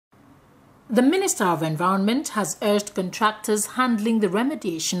The Minister of Environment has urged contractors handling the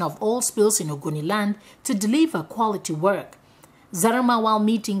remediation of all spills in Ogoniland to deliver quality work. Zarma, while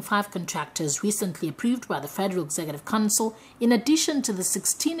meeting 5 contractors recently approved by the Federal Executive Council, in addition to the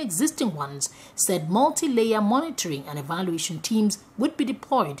 16 existing ones, said multi-layer monitoring and evaluation teams would be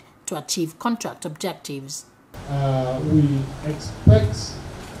deployed to achieve contract objectives. We expect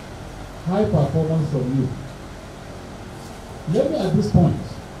high performance from you. Let me at this point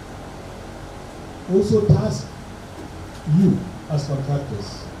also task you as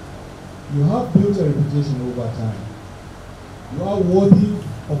contractors. You have built a reputation over time. You are worthy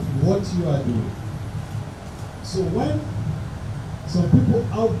of what you are doing. So when some people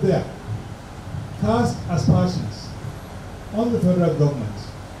out there cast aspersions on the federal government,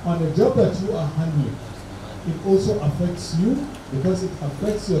 on the job that you are handling, it also affects you because it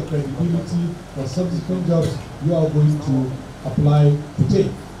affects your credibility for subsequent jobs you are going to apply to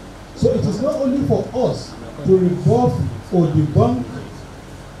take. So it is not only for us to rebuff or debunk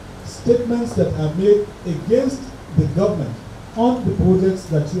statements that are made against the government on the projects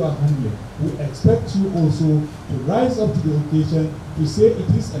that you are handling. We expect you also to rise up to the occasion to say it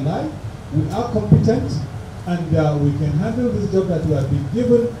is a lie, we are competent, and we can handle this job that we have been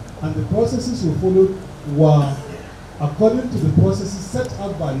given, and the processes we followed were according to the processes set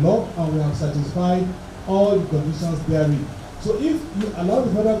out by law, and we have satisfied all the conditions therein. So if you allow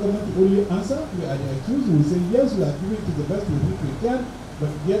the federal government to only answer, we are the accused, we will say yes, we are giving it to the best we think we can, but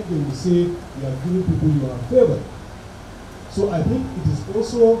yet they will say we are giving people you are favored. So I think it is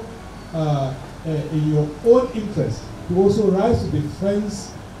also in your own interest to also rise to the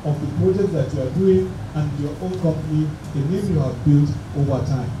defense of the project that you are doing and your own company, the name you have built over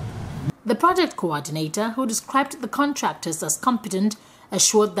time. The project coordinator, who described the contractors as competent,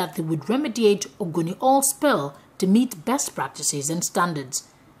 assured that they would remediate Ogoni oil spill to meet best practices and standards.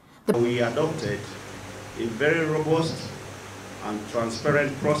 We adopted a very robust and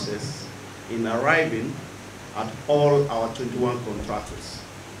transparent process in arriving at all our 21 contractors.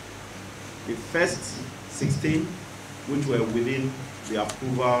 The first 16, which were within the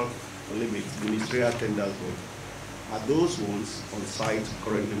approval limits, ministerial tenders, are those ones on site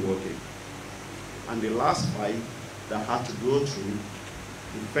currently working. And the last 5 that had to go through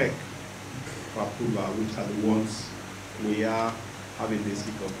the FEC for approval, which are the ones we are having this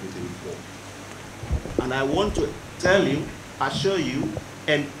kickoff meeting for. And I want to tell you, assure you,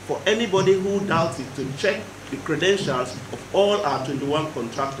 and for anybody who doubts it, to check the credentials of all our 21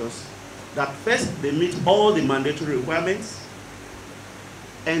 contractors, that first, they meet all the mandatory requirements,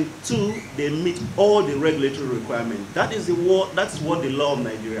 and 2, they meet all the regulatory requirements. That's what the law of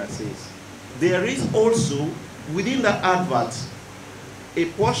Nigeria says. There is also, within that advert, a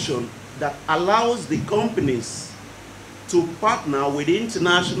portion that allows the companies to partner with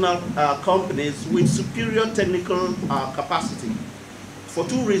international companies with superior technical capacity for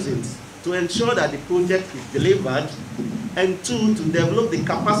 2 reasons: to ensure that the project is delivered, and 2, to develop the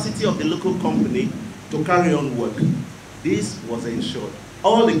capacity of the local company to carry on work. This was ensured.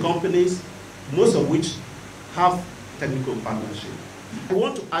 All the companies, most of which have technical partnership. I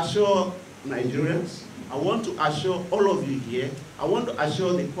want to assure Nigerians, I want to assure all of you here, I want to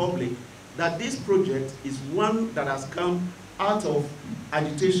assure the public that this project is one that has come out of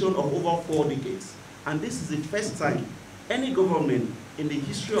agitation of over 4 decades. And this is the first time any government in the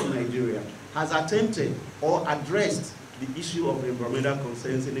history of Nigeria has attempted or addressed the issue of environmental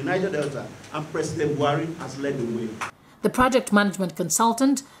concerns in the Niger Delta, and President Buhari has led the way. The project management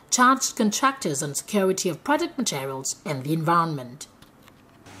consultant charged contractors on security of project materials and the environment.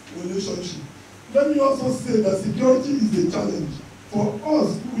 Relationship. Let me also say that security is a challenge. For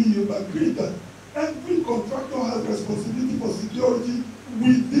us, we have agreed that every contractor has responsibility for security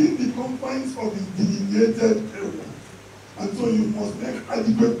within the confines of his delineated area. And so you must make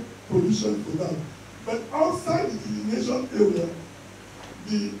adequate provision for that. But outside the delineation area,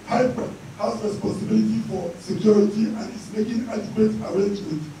 the hyper has responsibility for security and is making adequate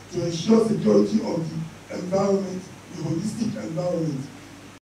arrangements to ensure security of the environment, the holistic environment.